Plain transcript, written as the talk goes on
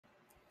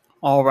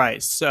All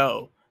right,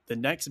 so the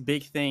next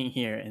big thing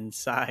here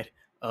inside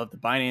of the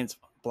Binance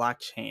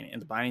blockchain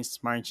and the Binance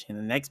Smart Chain,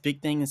 the next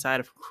big thing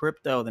inside of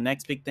crypto, the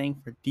next big thing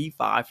for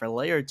DeFi, for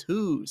layer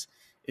twos,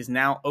 is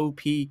now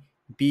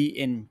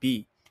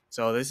opBNB.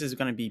 So this is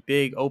going to be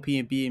big.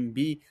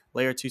 opBNB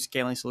layer two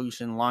scaling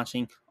solution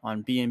launching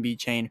on BNB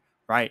chain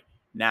right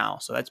now.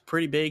 So that's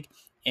pretty big.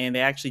 And they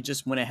actually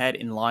just went ahead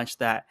and launched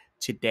that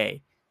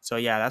today. So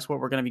yeah, that's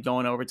what we're going to be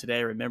going over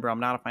today. Remember, I'm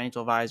not a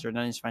financial advisor,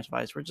 none of these financial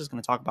advisors. We're just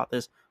going to talk about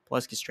this. But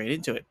let's get straight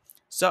into it.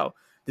 So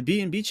the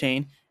BNB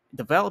chain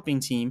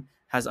developing team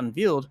has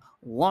unveiled,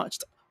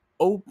 launched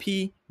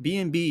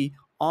opBNB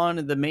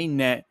on the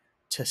mainnet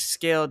to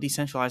scale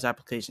decentralized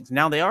applications.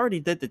 Now they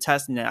already did the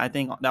test net. I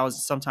think that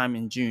was sometime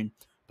in June,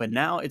 but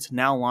now it's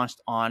now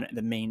launched on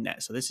the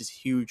mainnet. So this is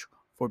huge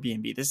for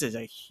BNB. This is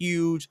a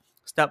huge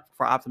step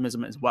for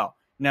optimism as well.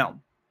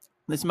 Now,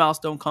 this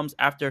milestone comes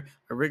after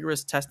a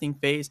rigorous testing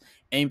phase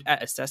aimed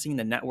at assessing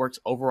the network's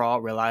overall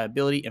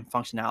reliability and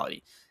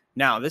functionality.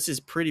 Now, this is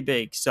pretty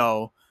big,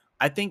 so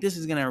I think this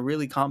is going to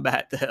really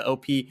combat the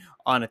OP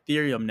on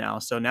Ethereum now.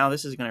 So now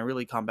this is going to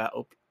really combat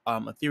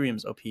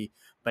Ethereum's OP.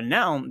 But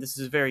now this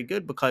is very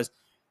good because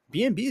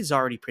BNB is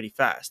already pretty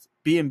fast.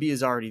 BNB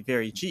is already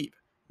very cheap.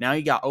 Now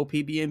you got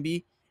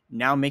opBNB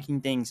now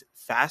making things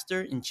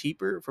faster and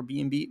cheaper for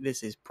BNB.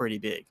 This is pretty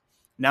big.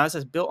 Now it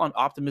says built on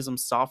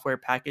Optimism's software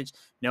package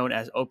known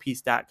as OP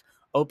Stack.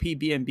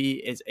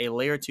 opBNB is a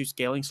layer 2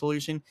 scaling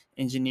solution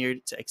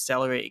engineered to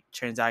accelerate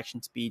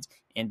transaction speeds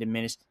and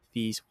diminish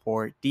fees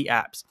for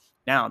dApps.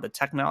 Now, the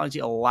technology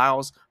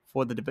allows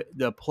for the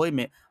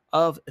deployment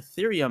of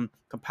Ethereum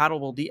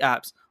compatible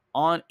dApps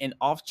on and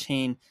off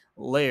chain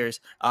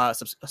layers,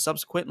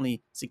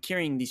 subsequently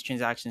securing these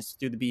transactions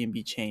through the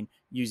BNB chain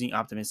using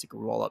optimistic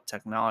rollup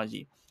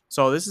technology.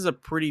 So, this is a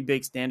pretty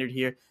big standard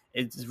here.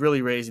 It's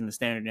really raising the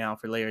standard now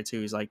for layer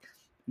 2s. Like,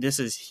 this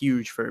is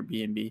huge for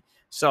BNB.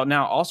 So,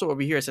 now also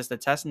over here, it says the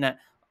testnet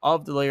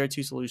of the layer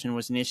 2 solution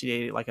was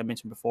initiated, like I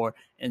mentioned before,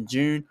 in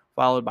June,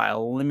 followed by a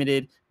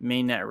limited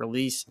mainnet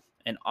release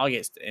in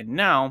August. And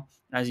now,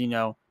 as you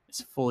know,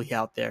 it's fully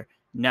out there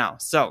now.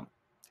 So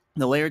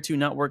the layer 2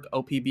 network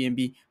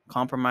opBNB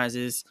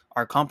comprises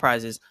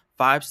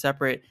 5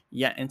 separate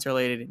yet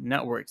interrelated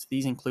networks.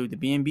 These include the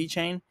BNB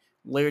chain,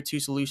 layer 2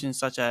 solutions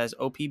such as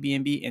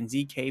opBNB and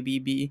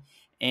ZKBB,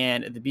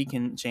 and the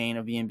beacon chain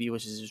of BNB,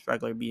 which is just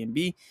regular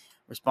BNB,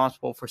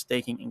 responsible for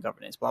staking and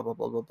governance, blah, blah,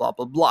 blah, blah, blah,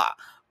 blah, blah.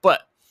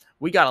 But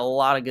we got a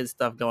lot of good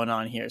stuff going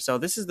on here. So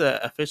this is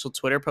the official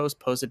Twitter post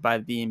posted by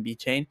the BNB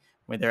chain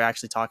where they're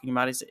actually talking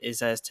about it. It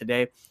says,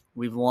 today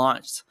we've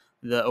launched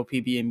the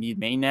opBNB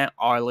mainnet.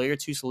 Our layer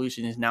 2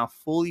 solution is now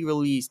fully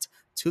released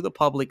to the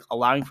public,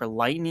 allowing for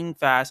lightning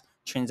fast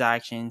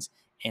transactions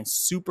and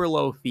super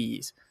low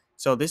fees.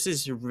 So this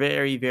is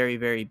very, very,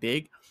 very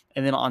big.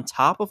 And then on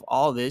top of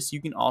all this,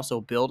 you can also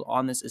build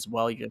on this as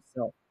well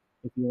yourself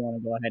if you want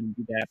to go ahead and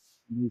do that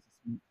and use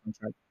the smart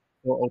contract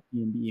for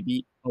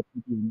opBNB. So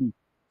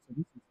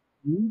this is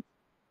huge.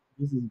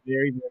 This is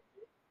very, very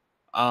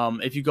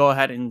big. If you go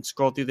ahead and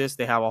scroll through this,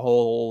 they have a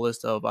whole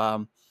list of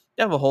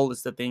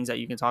things that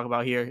you can talk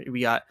about here.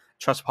 We got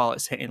Trust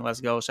Wallet saying let's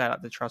go. Shout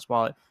out to Trust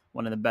Wallet,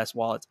 one of the best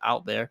wallets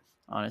out there,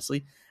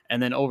 honestly.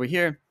 And then over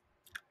here,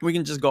 we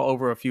can just go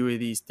over a few of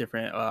these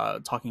different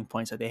talking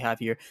points that they have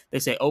here. They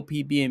say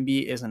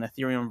opBNB is an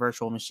Ethereum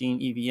virtual machine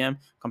EVM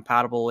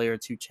compatible layer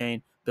 2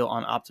 chain built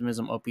on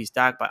Optimism OP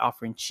Stack. By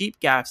offering cheaper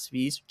gas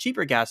fees,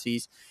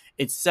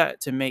 it's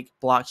set to make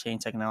blockchain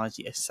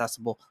technology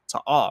accessible to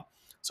all.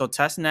 So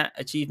testnet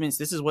achievements,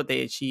 this is what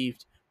they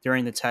achieved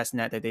during the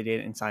testnet that they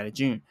did inside of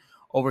June.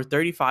 Over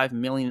 35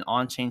 million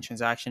on-chain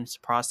transactions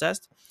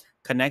processed,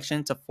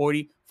 connection to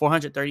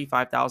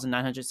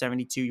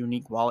 435,972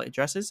 unique wallet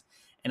addresses,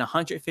 and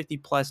 150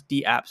 plus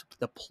dApps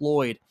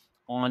deployed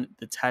on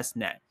the test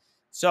net.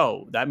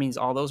 So that means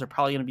all those are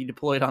probably going to be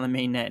deployed on the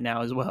main net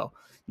now as well.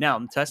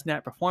 Now, test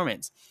net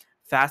performance,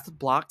 fast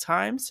block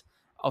times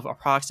of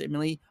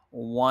approximately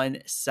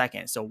 1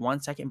 second. So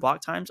 1 second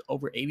block times,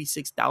 over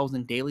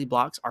 86,000 daily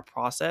blocks are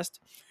processed,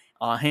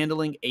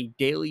 handling a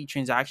daily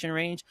transaction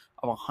range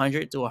of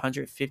 100 to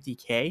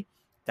 150K.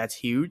 That's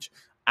huge.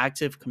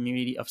 Active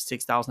community of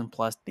 6,000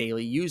 plus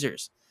daily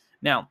users.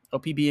 Now,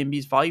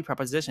 opBNB's value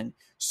proposition,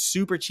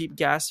 super cheap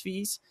gas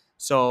fees.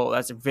 So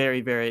that's a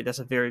very, very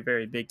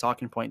big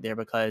talking point there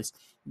because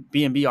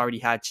BNB already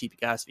had cheap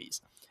gas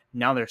fees.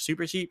 Now they're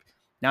super cheap.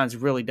 Now it's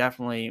really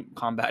definitely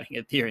combating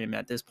Ethereum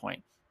at this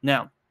point.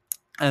 Now,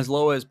 as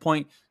low as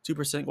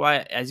 0.2%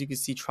 quiet, as you can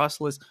see,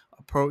 trustless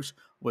approach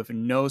with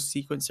no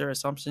sequencer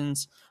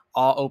assumptions,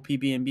 all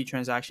opBNB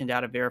transaction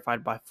data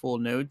verified by full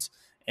nodes,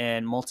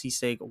 and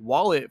multi-sig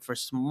wallet for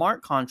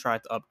smart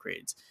contract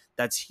upgrades.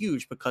 That's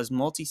huge because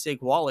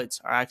multi-sig wallets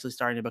are actually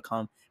starting to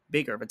become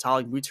bigger.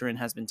 Vitalik Buterin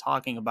has been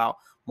talking about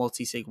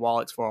multi-sig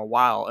wallets for a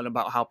while and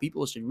about how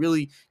people should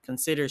really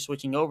consider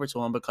switching over to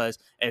them, because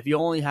if you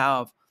only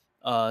have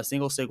a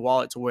single sig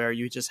wallet to where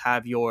you just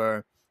have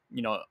your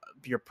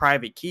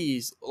private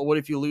keys, what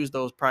if you lose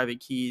those private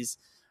keys?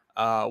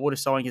 What if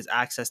someone gets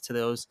access to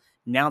those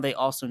now they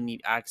also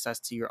need access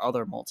to your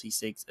other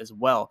multi-sigs as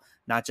well,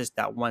 not just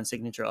that one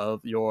signature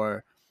of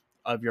your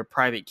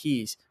private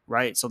keys,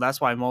 right? So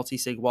that's why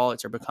multi-sig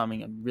wallets are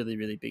becoming a really,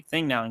 really big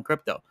thing now in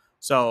crypto.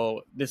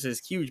 So this is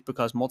huge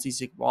because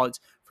multi-sig wallets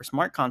for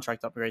smart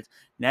contract upgrades,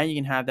 now you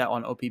can have that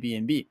on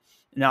opBNB.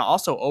 Now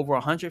also over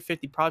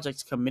 150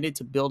 projects committed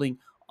to building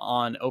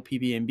on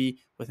opBNB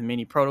with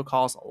many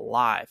protocols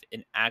live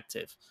and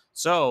active.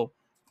 So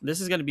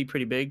this is going to be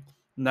pretty big.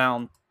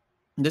 Now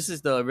this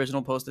is the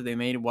original post that they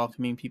made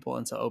welcoming people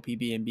into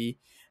opBNB,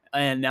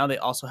 and now they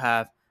also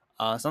have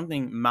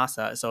something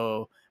Massa,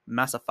 so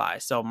Massify.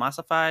 So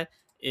Massify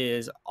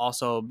is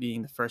also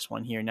being the first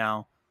one here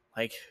now,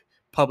 like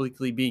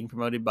publicly being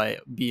promoted by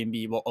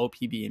BNB, well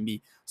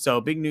opBNB. So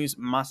big news,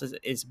 Massa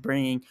is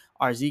bringing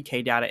our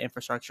ZK data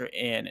infrastructure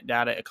and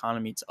data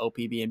economy to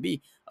opBNB.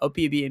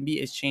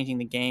 opBNB is changing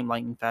the game,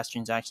 lightning fast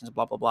transactions,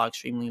 blah blah blah,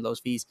 extremely low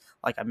fees,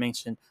 like I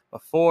mentioned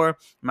before.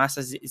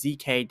 Masa's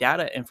ZK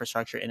data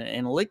infrastructure and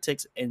an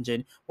analytics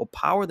engine will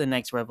power the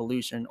next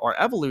revolution or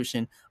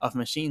evolution of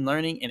machine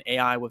learning and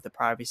AI with the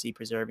privacy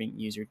preserving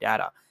user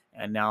data.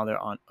 And now they're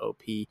on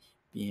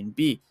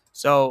opBNB.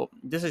 So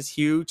this is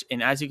huge.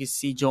 And as you can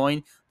see,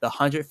 join the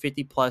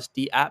 150 plus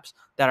D apps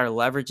that are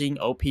leveraging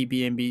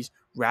opBNB's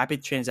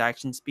rapid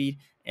transaction speed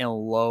and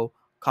low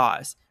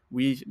cost.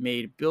 We've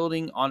made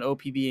building on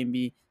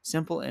opBNB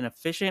simple and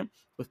efficient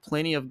with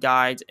plenty of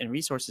guides and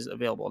resources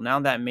available. Now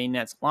that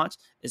mainnet's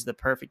launched is the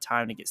perfect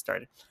time to get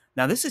started.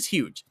 Now this is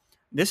huge.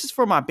 This is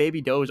for my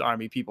baby Doge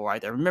army people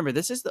right there. Remember,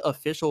 this is the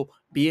official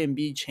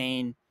BNB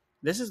chain.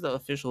 This is the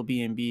official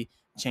BNB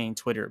chain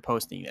Twitter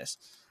posting this.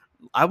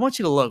 I want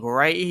you to look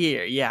right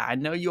here. Yeah, I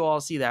know you all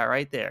see that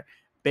right there.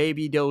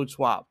 Baby Doge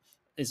Swap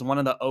is one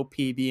of the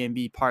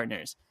opBNB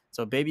partners.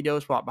 So Baby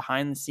Doge Swap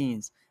behind the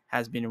scenes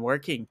has been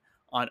working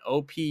on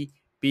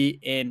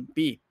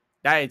opBNB.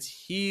 That is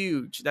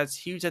huge. That's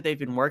huge that they've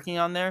been working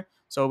on there.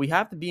 So we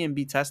have the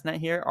BNB testnet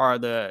here, or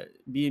the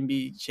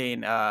BNB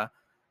chain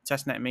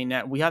testnet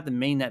mainnet. We have the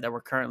mainnet that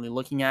we're currently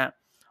looking at.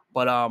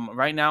 But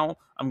right now,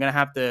 I'm going to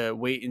have to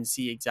wait and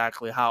see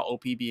exactly how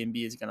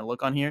opBNB is going to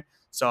look on here.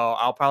 So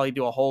I'll probably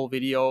do a whole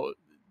video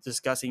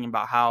discussing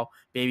about how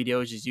Baby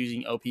Doge is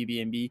using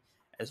opBNB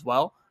as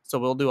well. So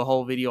we'll do a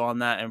whole video on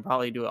that and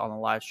probably do it on the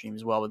live stream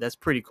as well. But that's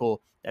pretty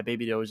cool that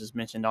Baby Doge is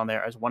mentioned on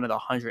there as one of the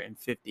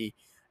 150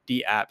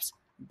 D apps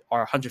or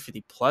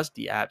 150 plus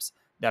D apps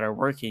that are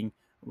working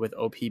with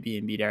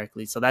opBNB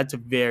directly. So that's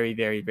very,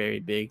 very,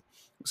 very big.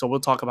 So we'll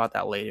talk about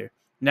that later.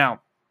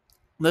 Now,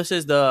 this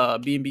is the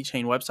BNB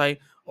chain website,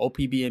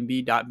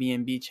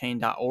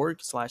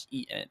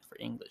 opbnb.bnbchain.org/en for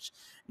English.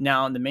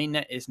 Now, the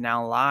mainnet is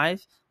now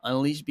live.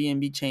 Unleash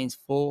BNB chain's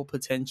full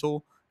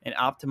potential and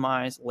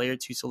optimize layer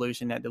 2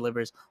 solution that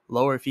delivers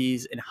lower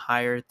fees and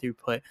higher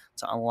throughput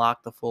to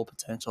unlock the full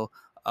potential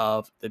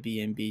of the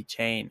BNB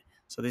chain.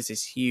 So this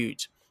is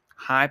huge.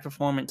 High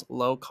performance,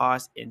 low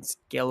cost, and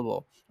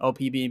scalable.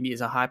 opBNB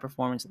is a high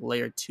performance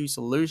layer 2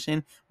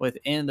 solution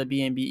within the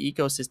BNB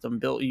ecosystem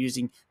built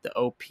using the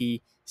OP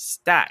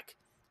stack.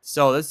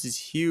 So this is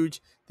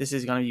huge. This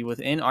is going to be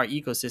within our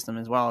ecosystem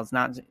as well. It's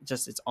not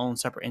just its own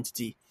separate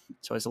entity.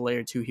 So it's a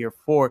layer 2 here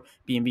for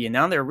BNB. And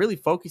now they're really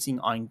focusing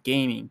on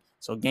gaming.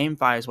 So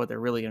GameFi is what they're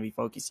really going to be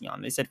focusing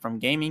on. They said from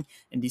gaming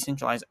and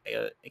decentralized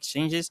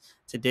exchanges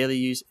to daily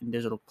use and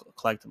digital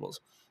collectibles.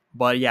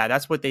 But yeah,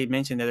 that's what they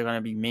mentioned that they're going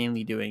to be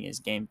mainly doing is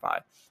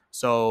GameFi.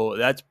 So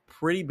that's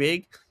pretty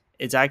big.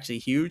 It's actually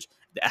huge.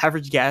 The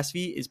average gas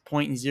fee is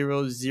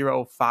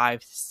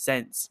 0.005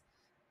 cents.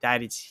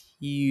 That is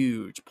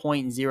huge.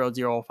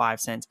 0.005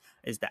 cents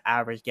is the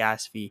average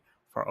gas fee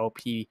for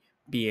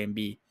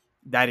opBNB.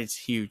 That is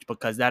huge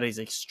because that is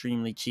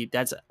extremely cheap.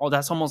 That's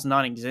almost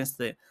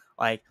non-existent.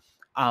 Like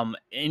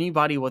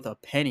anybody with a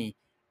penny,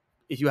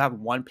 if you have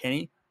one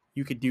penny,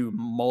 you could do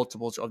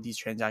multiples of these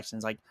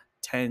transactions, like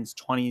tens,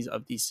 20s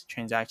of these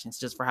transactions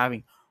just for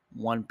having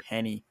one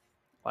penny.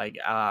 Like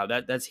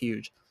that's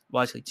huge.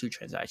 Well, actually, two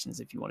transactions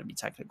if you want to be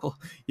technical.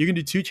 You can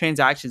do two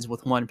transactions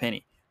with one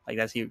penny. Like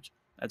that's huge.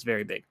 That's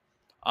very big.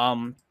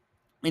 Um,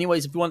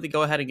 Anyways, if you want to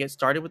go ahead and get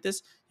started with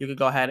this, you could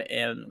go ahead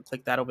and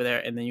click that over there,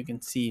 and then you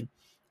can see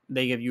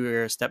they give you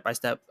your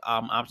step-by-step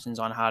options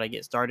on how to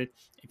get started.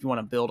 If you want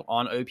to build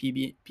on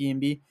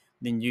opBNB,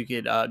 then you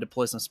could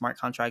deploy some smart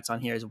contracts on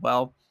here as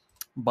well.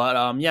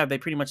 But yeah, they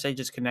pretty much say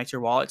just connect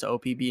your wallet to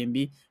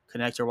opBNB,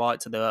 connect your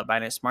wallet to the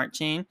Binance Smart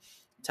Chain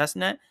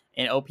testnet,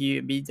 and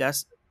opBNB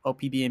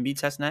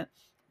testnet.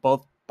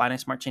 Both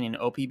Binance Smart Chain and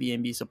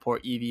opBNB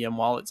support EVM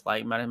wallets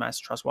like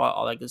MetaMask, Trust Wallet,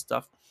 all that good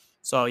stuff.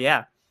 So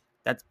yeah,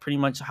 that's pretty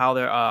much how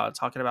they're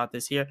talking about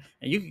this here.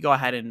 And you can go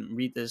ahead and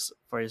read this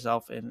for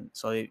yourself. And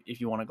so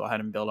if you want to go ahead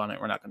and build on it,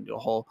 we're not going to do a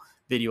whole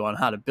video on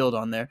how to build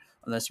on there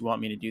unless you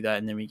want me to do that.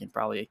 And then we can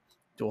probably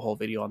do a whole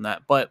video on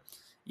that. But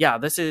yeah,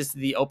 this is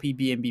the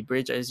opBNB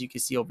bridge, as you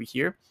can see over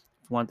here.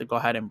 If you want to go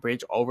ahead and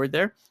bridge over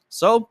there.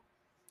 So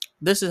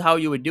this is how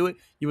you would do it.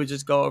 You would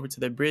just go over to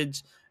the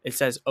bridge. It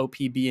says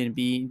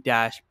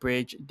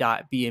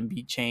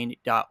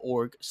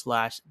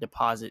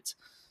opbnb-bridge.bnbchain.org/deposits.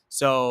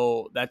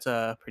 So that's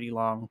a pretty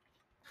long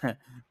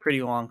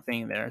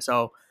thing there.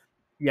 So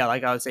yeah,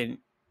 like I was saying,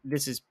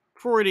 this is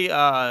pretty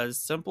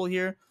simple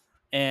here.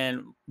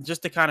 And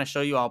just to kind of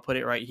show you, I'll put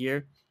it right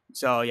here.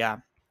 So yeah,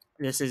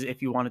 this is,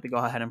 if you wanted to go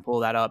ahead and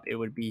pull that up, it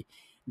would be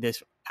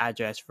this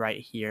address right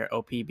here,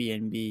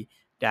 opBNB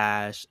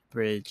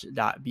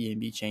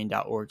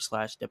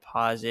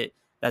bridge.bnbchain.org/deposit.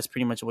 That's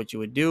pretty much what you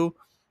would do.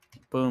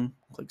 Boom,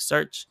 click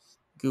search.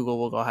 Google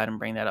will go ahead and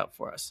bring that up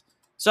for us.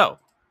 So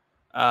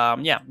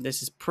yeah,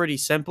 this is pretty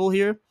simple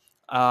here.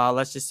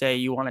 Let's just say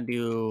you want to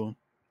do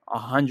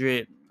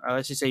 100.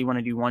 Let's just say you want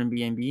to do one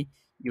BNB.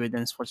 You would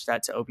then switch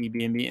that to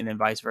opBNB, and then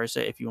vice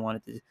versa if you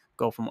wanted to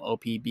go from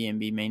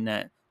opBNB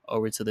mainnet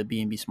over to the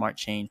BNB Smart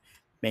Chain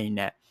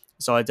mainnet.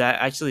 So it's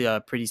actually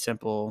a pretty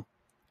simple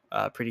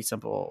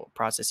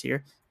process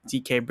here.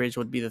 ZK bridge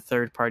would be the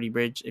third party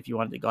bridge. If you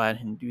wanted to go ahead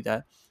and do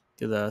that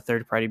to the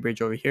third party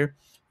bridge over here,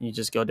 you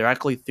just go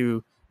directly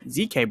through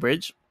ZK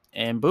bridge,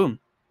 and boom,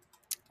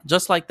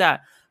 just like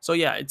that. So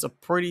yeah, it's a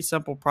pretty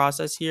simple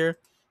process here.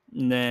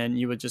 And then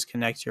you would just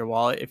connect your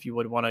wallet. If you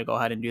would want to go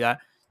ahead and do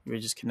that, you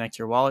would just connect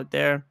your wallet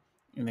there,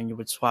 and then you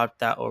would swap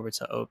that over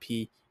to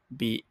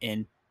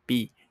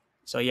opBNB.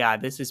 So yeah,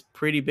 this is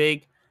pretty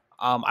big.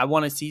 I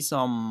want to see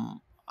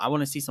some. I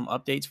want to see some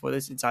updates for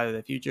this inside of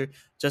the future,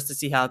 just to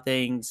see how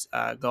things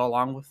go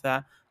along with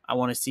that. I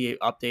want to see it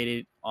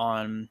updated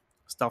on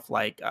stuff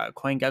like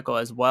CoinGecko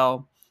as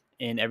well,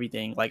 and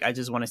everything. Like, I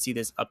just want to see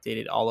this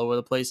updated all over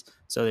the place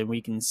so that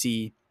we can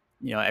see,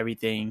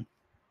 everything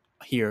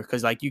here.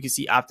 Because like, you can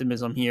see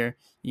optimism here,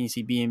 you can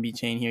see BNB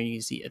chain here, you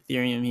can see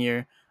Ethereum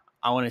here.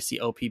 I want to see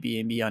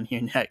opBNB on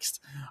here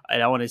next,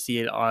 and I want to see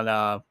it on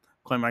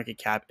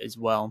CoinMarketCap as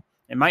well.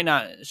 It might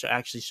not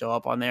actually show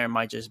up on there. It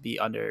might just be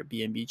under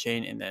BNB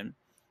chain, and then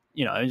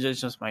it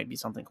just might be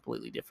something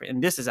completely different.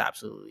 And this is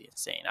absolutely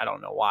insane. I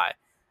don't know why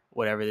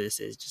whatever this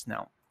is just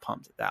now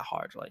pumped that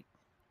hard. Like,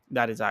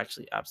 that is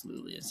actually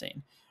absolutely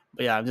insane.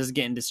 But yeah, I'm just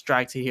getting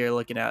distracted here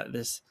looking at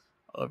this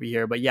over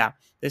here. But yeah,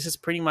 this is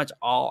pretty much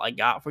all I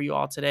got for you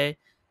all today.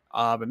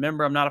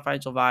 Remember, I'm not a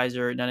financial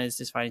advisor. None of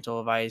this is financial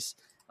advice.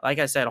 Like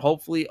I said,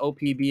 hopefully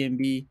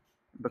opBNB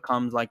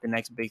becomes like the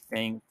next big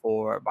thing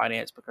for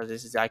Binance, because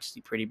this is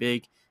actually pretty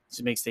big.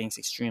 This makes things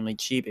extremely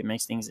cheap. It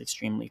makes things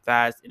extremely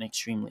fast and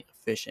extremely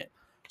efficient.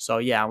 So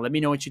yeah, let me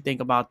know what you think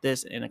about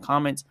this in the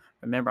comments.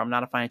 Remember, I'm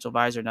not a financial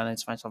advisor. None of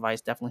this financial advice.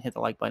 Definitely hit the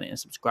like button and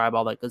subscribe,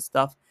 all that good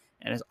stuff.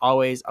 And as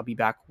always, I'll be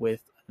back with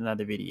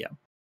another video.